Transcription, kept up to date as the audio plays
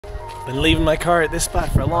Been leaving my car at this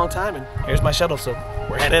spot for a long time, and here's my shuttle. So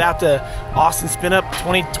we're headed out to Austin SpinUp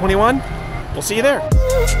 2021. We'll see you there.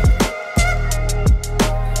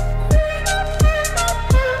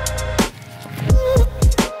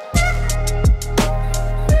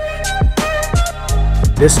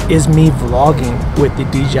 This is me vlogging with the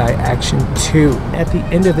DJI Action 2. At the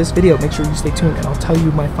end of this video, make sure you stay tuned and I'll tell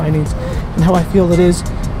you my findings and how I feel it is.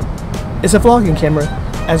 It's a vlogging camera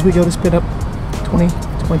as we go to SpinUp 2021.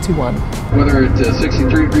 Whether it's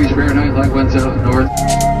 63 degrees Fahrenheit like winds out north.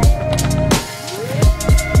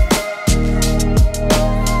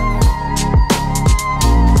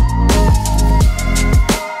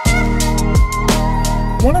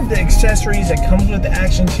 One of the accessories that comes with the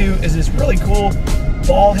Action 2 is this really cool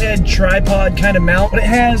ball head tripod kind of mount. But it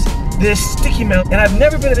has this sticky mount, and I've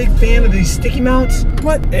never been a big fan of these sticky mounts,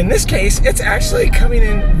 but in this case, it's actually coming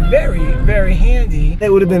in very, very handy.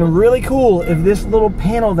 It would have been really cool if this little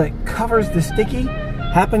panel that covers the sticky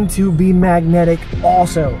happened to be magnetic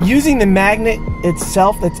also. Using the magnet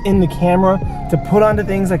itself that's in the camera to put onto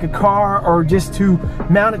things like a car or just to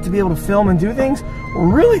mount it to be able to film and do things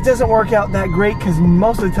really doesn't work out that great, because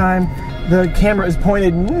most of the time the camera is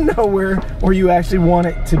pointed nowhere where you actually want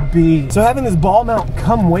it to be. So having this ball mount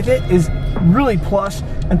come with it is really plush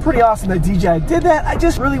and pretty awesome that DJI did that. I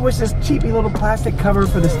just really wish this cheapy little plastic cover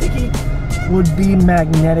for the sticky would be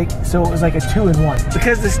magnetic, so it was like a 2-in-1.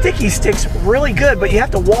 Because the sticky sticks really good, but you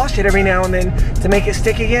have to wash it every now and then to make it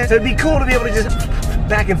stick again. So it'd be cool to be able to just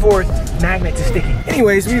back and forth, magnet to sticky.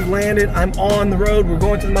 Anyways, we've landed. I'm on the road. We're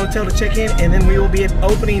going to the motel to check in, and then we will be at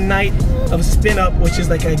opening night of SpinUp, which is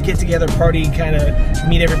like a get-together party kind of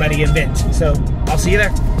meet everybody event. So I'll see you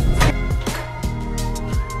there.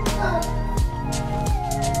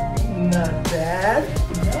 Not bad.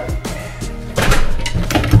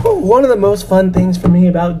 One of the most fun things for me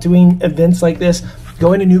about doing events like this,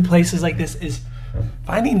 going to new places like this, is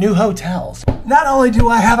finding new hotels. Not only do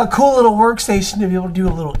I have a cool little workstation to be able to do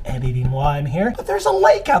a little editing while I'm here, but there's a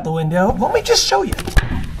lake out the window. Let me just show you.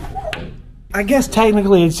 I guess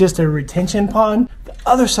technically it's just a retention pond. The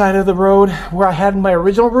other side of the road where I had my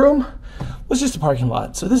original room was just a parking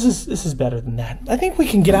lot. So this is better than that. I think we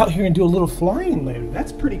can get out here and do a little flying later.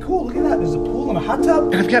 That's pretty cool. Look at that. There's a pool and a hot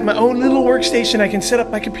tub. And I've got my own little workstation. I can set up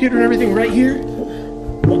my computer and everything right here.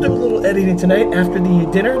 We'll do a little editing tonight after the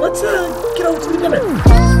dinner. Let's get over to the dinner.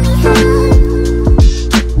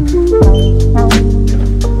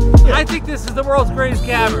 I think this is the world's greatest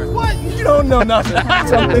camera. What? You don't know nothing.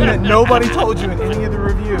 Something that nobody told you in any of the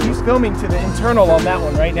reviews. He's filming to the internal on that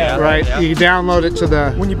one right now. Right, yeah. You download it to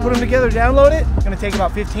the... When you put them together, download it, it's gonna take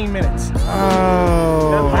about 15 minutes.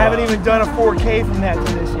 Oh. I haven't even done a 4K from that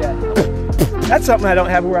to this yet. That's something I don't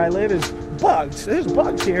have where I live, is bugs. There's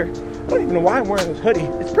bugs here. I don't even know why I'm wearing this hoodie.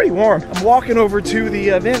 It's pretty warm. I'm walking over to the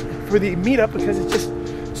event for the meetup because it's just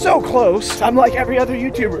so close. I'm like every other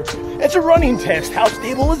YouTuber. It's a running test. How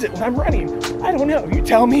stable is it when I'm running? I don't know. You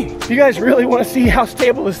tell me. If you guys really want to see how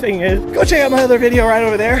stable this thing is, go check out my other video right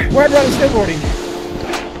over there where I'm running snowboarding.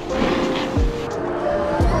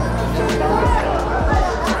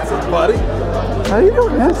 What's up, buddy? How you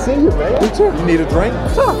doing? Nice to see you, man. You too. You need a drink?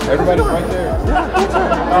 What's up? Everybody's right there.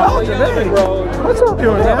 Oh, yeah, bro. What's up,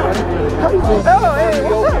 doing, man? How you doing? Oh, hey,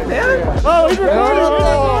 what's up, man? Oh, he's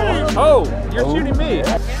recording. Oh, you're shooting me.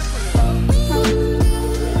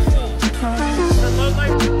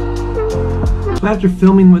 After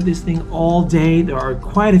filming with this thing all day, there are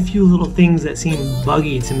quite a few little things that seem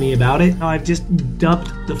buggy to me about it. Now I've just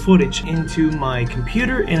dumped the footage into my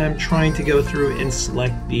computer and I'm trying to go through and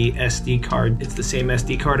select the SD card. It's the same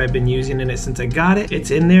SD card I've been using in it since I got it. It's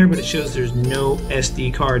in there, but it shows there's no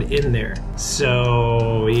SD card in there.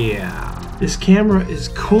 So yeah. This camera is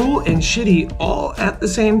cool and shitty all at the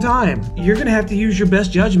same time. You're gonna have to use your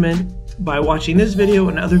best judgment by watching this video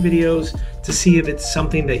and other videos to see if it's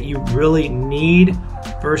something that you really need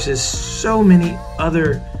versus so many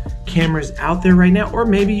other cameras out there right now, or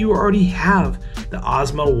maybe you already have the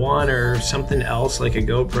Osmo One or something else like a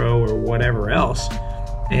GoPro or whatever else,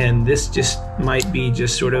 and this just might be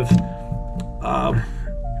just sort of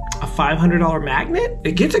a $500 magnet.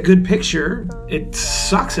 It gets a good picture. It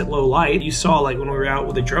sucks at low light. You saw like when we were out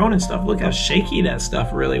with the drone and stuff, look how shaky that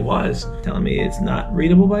stuff really was. Telling me it's not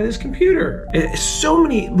readable by this computer. So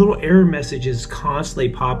many little error messages constantly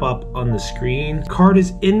pop up on the screen. Card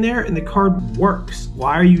is in there and the card works.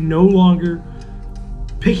 Why are you no longer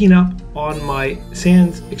picking up on my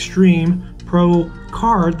Sans Extreme Pro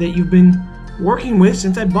card that you've been working with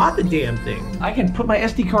since I bought the damn thing? I can put my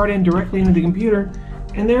SD card in directly into the computer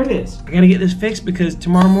And there it is. I gotta get this fixed because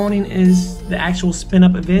tomorrow morning is the actual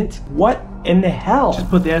SpinUp event. What in the hell? Just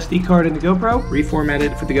put the SD card in the GoPro, reformat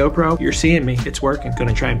it for the GoPro. You're seeing me, it's working.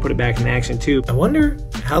 Gonna try and put it back in Action 2. I wonder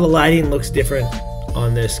how the lighting looks different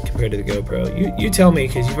on this compared to the GoPro. You tell me,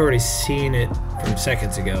 because you've already seen it from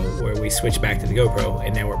seconds ago where we switched back to the GoPro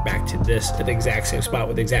and now we're back to this at the exact same spot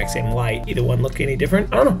with the exact same light. Either one look any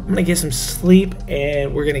different? I don't know. I'm gonna get some sleep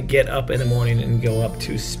and we're gonna get up in the morning and go up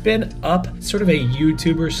to SpinUp, sort of a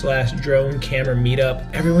YouTuber slash drone camera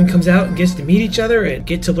meetup. Everyone comes out and gets to meet each other and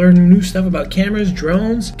get to learn new stuff about cameras,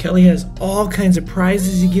 drones. Kelly has all kinds of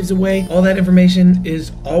prizes he gives away. All that information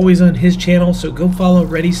is always on his channel, so go follow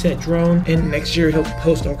Ready Set Drone, and next year he'll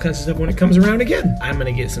post all kinds of stuff when it comes around again. I'm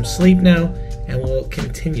gonna get some sleep now and we'll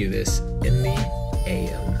continue this in the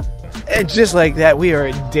AM. And just like that, we are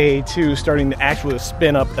at day 2, starting the actual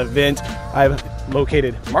SpinUp event. I've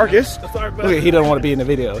located Marcus. Look, he doesn't want to be in the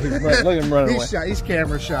video. Look at him running away. He's shy. He's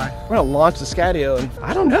camera shy. We're gonna launch the Skydio, and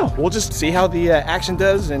I don't know. We'll just see how the Action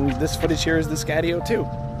does, and this footage here is the Skydio too.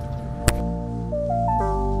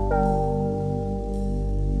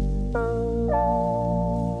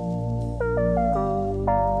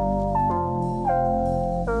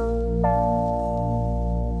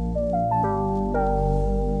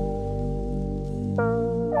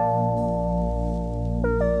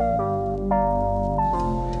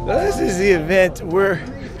 This is the event where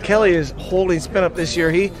Kelly is holding SpinUp this year.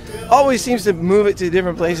 He always seems to move it to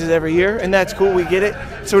different places every year, and that's cool. We get it.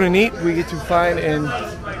 It's sort of neat. We get to find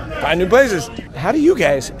new places. How do you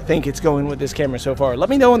guys think it's going with this camera so far? Let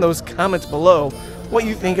me know in those comments below what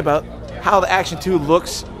you think about how the Action 2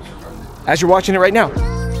 looks as you're watching it right now.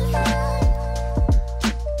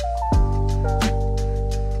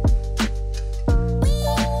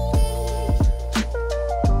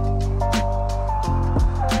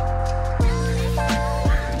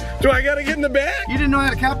 Do I gotta get in the back? You didn't know I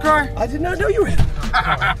had a cop car? I did not know you had.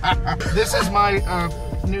 This is my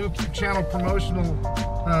new channel promotional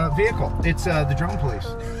vehicle. It's the Drone Police.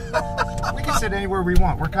 We can sit anywhere we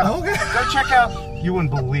want. We're coming. Okay. Go check out. You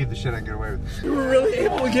wouldn't believe the shit I can get away with. You were really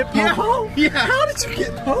able to get Popo? Yeah. How did you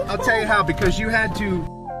get Popo? I'll tell you how. Because you had to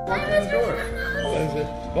walk in the door.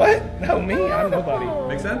 What? No, me? I'm nobody.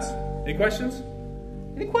 Make sense? Any questions?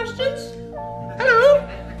 Any questions? Hello?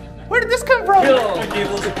 Where did this come from?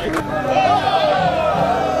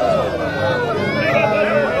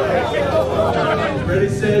 Ready,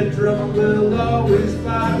 set, drone will always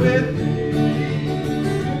fly with me.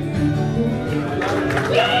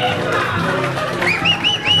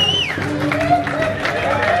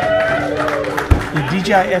 The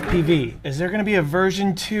DJI FPV. Is there going to be a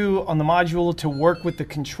version 2 on the module to work with the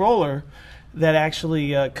controller that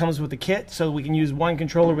actually comes with the kit, so we can use one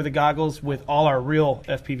controller with the goggles with all our real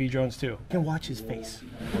FPV drones too? You can watch his face.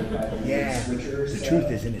 Yeah, the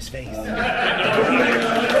truth is in his face. This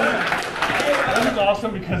is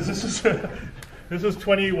awesome because this is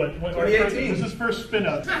 2018. This is first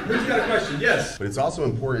SpinUp. Who's got a question? Yes. But it's also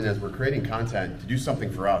important as we're creating content to do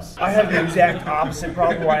something for us. I have the exact opposite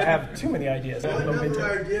problem where I have too many ideas. The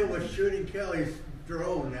idea was shooting Kelly's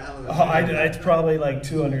drone out of the It's probably like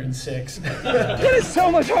 206. It is so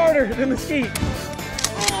much harder than the ski.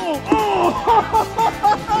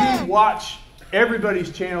 We watch everybody's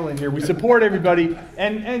channel in here. We support everybody,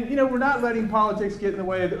 and you know, we're not letting politics get in the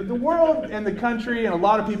way. The world and the country and a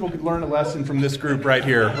lot of people could learn a lesson from this group right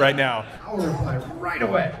here, right now. I will reply right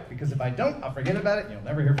away. Because if I don't, I'll forget about it and you'll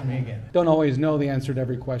never hear from me again. Don't always know the answer to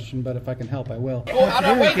every question, but if I can help, I will.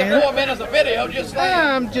 I'm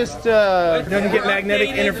just, Doesn't get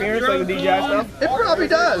magnetic interference like the DJI stuff? it probably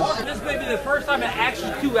does. This may be the first time an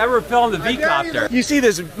Action 2 ever filmed the V-Copter. You see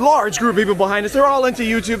this large group of people behind us. They're all into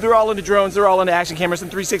YouTube, they're all into drones, they're all into action cameras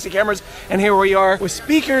and 360 cameras. And here we are with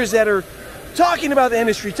speakers that are talking about the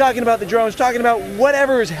industry, talking about the drones, talking about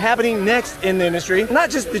whatever is happening next in the industry. Not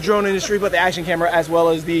just the drone industry, but the action camera as well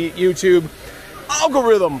as the YouTube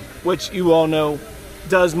algorithm, which you all know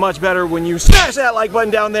does much better when you smash that like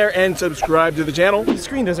button down there and subscribe to the channel. The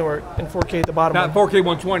screen doesn't work in 4K at the bottom. Not 4K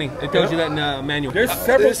 120. It tells you that in the manual. There's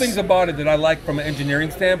several things about it that I like from an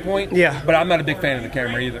engineering standpoint. Yeah. But I'm not a big fan of the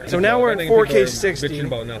camera either. So now we're in 4K 60. Bitching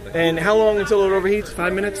about nothing. And how long until it overheats?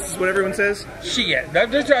 5 minutes is what everyone says? Shit. They're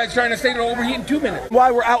trying to say it'll overheat in 2 minutes.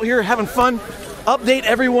 While we're out here having fun, update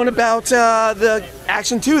everyone about the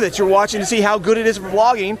Action 2 that you're watching to see how good it is for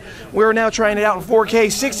vlogging. We're now trying it out in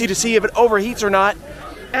 4K 60 to see if it overheats or not,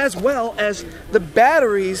 as well as the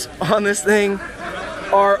batteries on this thing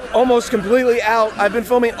are almost completely out. I've been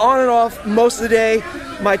filming on and off most of the day.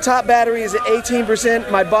 My top battery is at 18%,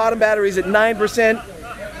 my bottom battery is at 9%,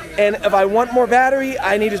 and if I want more battery,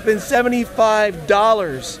 I need to spend $75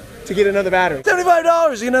 to get another battery.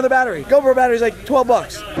 $75 to get another battery. GoPro battery's like 12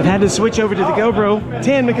 bucks. I've had to switch over to the GoPro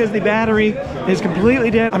 10 because the battery is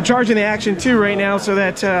completely dead. I'm charging the Action 2 right now so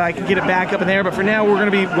that I can get it back up in there, but for now we're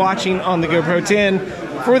gonna be watching on the GoPro 10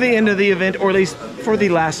 for the end of the event, or at least for the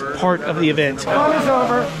last part of the event. Fun is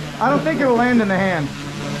over. I don't think it'll land in the hand.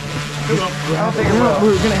 I don't think it will.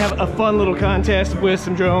 We're gonna have a fun little contest with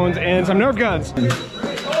some drones and some Nerf guns.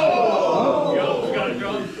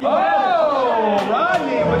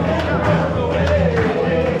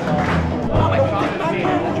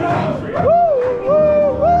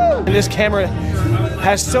 And this camera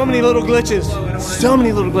has so many little glitches,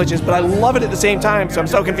 but I love it at the same time, so I'm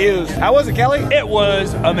so confused. How was it, Kelly? It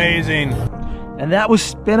was amazing. And that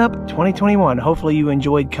was SpinUp 2021. Hopefully you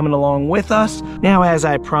enjoyed coming along with us. Now, as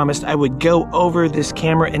I promised, I would go over this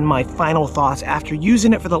camera and my final thoughts after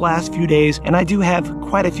using it for the last few days, and I do have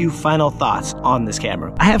quite a few final thoughts on this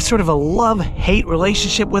camera. I have sort of a love-hate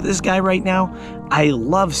relationship with this guy right now. I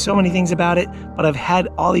love so many things about it, but I've had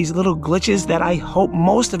all these little glitches that I hope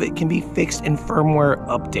most of it can be fixed in firmware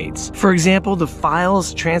updates. For example, the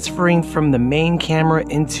files transferring from the main camera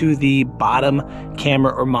into the bottom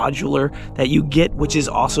camera or modular that you get, which is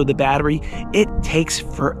also the battery, it takes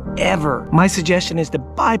forever. My suggestion is to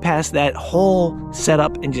bypass that whole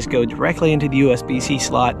setup and just go directly into the USB-C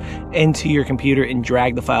slot into your computer and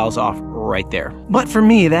drag the files off right there. But for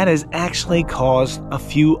me, that has actually caused a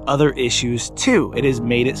few other issues too. It has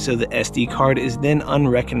made it so the SD card is then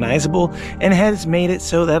unrecognizable, and has made it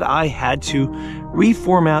so that I had to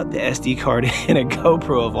reformat the SD card in a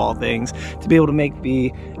GoPro of all things to be able to make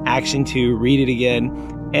the Action 2 read it again,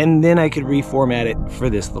 and then I could reformat it for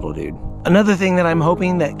this little dude. Another thing that I'm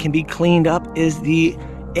hoping that can be cleaned up is the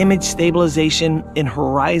image stabilization in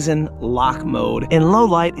horizon lock mode. In low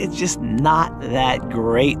light, it's just not that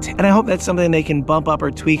great. And I hope that's something they can bump up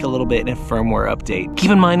or tweak a little bit in a firmware update.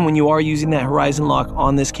 Keep in mind, when you are using that horizon lock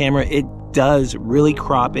on this camera, it does really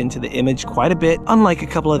crop into the image quite a bit, unlike a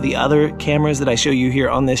couple of the other cameras that I show you here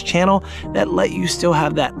on this channel that let you still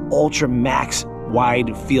have that ultra max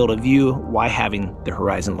wide field of view while having the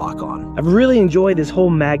horizon lock on. I've really enjoyed this whole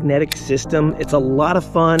magnetic system. It's a lot of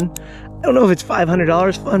fun. I don't know if it's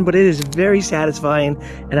 $500 fun, but it is very satisfying,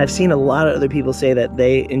 and I've seen a lot of other people say that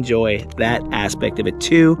they enjoy that aspect of it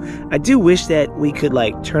too. I do wish that we could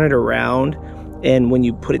like turn it around, and when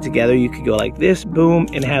you put it together, you could go like this, boom,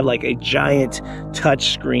 and have like a giant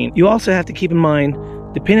touch screen. You also have to keep in mind,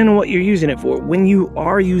 depending on what you're using it for, when you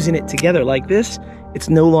are using it together like this, it's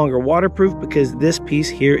no longer waterproof because this piece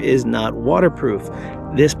here is not waterproof.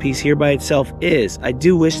 This piece here by itself is. I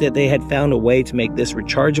do wish that they had found a way to make this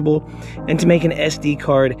rechargeable and to make an SD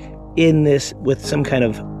card in this with some kind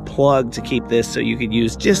of plug to keep this so you could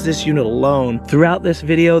use just this unit alone. Throughout this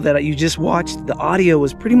video that you just watched, the audio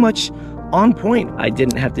was pretty much on point. I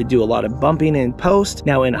didn't have to do a lot of bumping in post.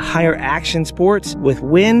 Now in higher action sports with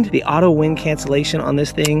wind, the auto wind cancellation on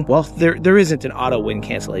this thing, well, there isn't an auto wind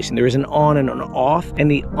cancellation. There is an on and an off,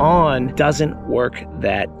 and the on doesn't work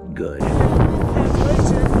that good.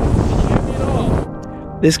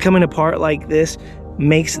 This coming apart like this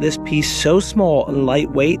makes this piece so small and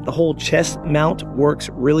lightweight. The whole chest mount works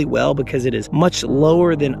really well because it is much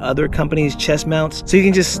lower than other companies' chest mounts. So you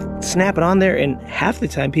can just snap it on there, and half the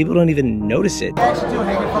time people don't even notice it.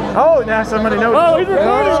 Oh, now somebody noticed. Oh, he's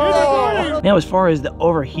recording. Now, as far as the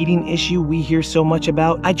overheating issue we hear so much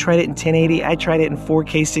about, I tried it in 1080, I tried it in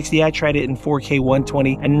 4K 60, I tried it in 4K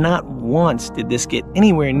 120, and not once did this get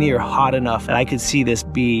anywhere near hot enough that I could see this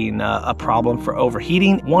being a problem for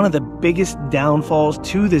overheating. One of the biggest downfalls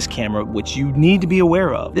to this camera, which you need to be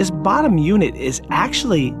aware of, this bottom unit is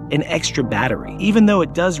actually an extra battery. Even though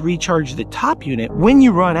it does recharge the top unit, when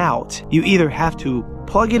you run out, you either have to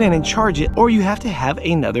plug it in and charge it, or you have to have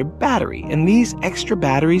another battery. And these extra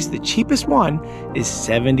batteries, the cheapest one is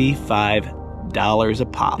 $75 a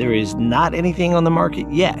pop. There is not anything on the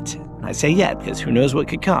market yet. I say yet because who knows what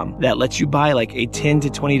could come, that lets you buy like a $10 to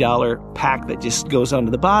 $20 pack that just goes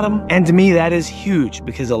onto the bottom. And to me, that is huge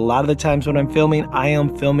because a lot of the times when I'm filming, I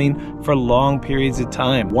am filming for long periods of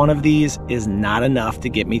time. One of these is not enough to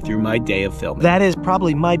get me through my day of filming. That is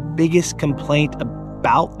probably my biggest complaint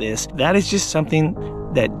about this. That is just something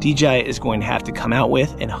that DJI is going to have to come out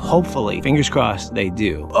with, and hopefully, fingers crossed, they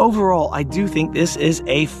do. Overall, I do think this is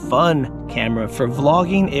a fun camera. For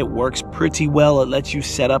vlogging, it works pretty well. It lets you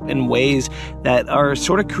set up in ways that are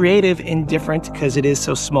sort of creative and different because it is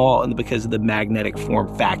so small and because of the magnetic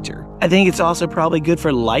form factor. I think it's also probably good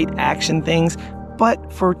for light action things,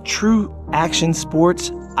 but for true action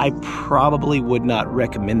sports, I probably would not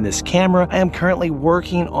recommend this camera. I am currently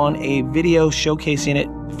working on a video showcasing it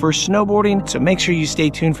for snowboarding. So make sure you stay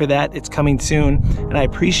tuned for that. It's coming soon. And I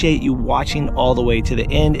appreciate you watching all the way to the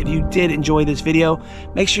end. If you did enjoy this video,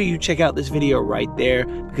 make sure you check out this video right there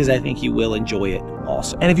because I think you will enjoy it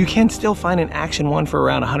also. And if you can still find an Action 1 for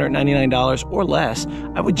around $199 or less,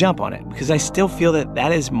 I would jump on it because I still feel that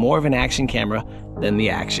that is more of an action camera than the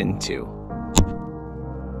Action 2.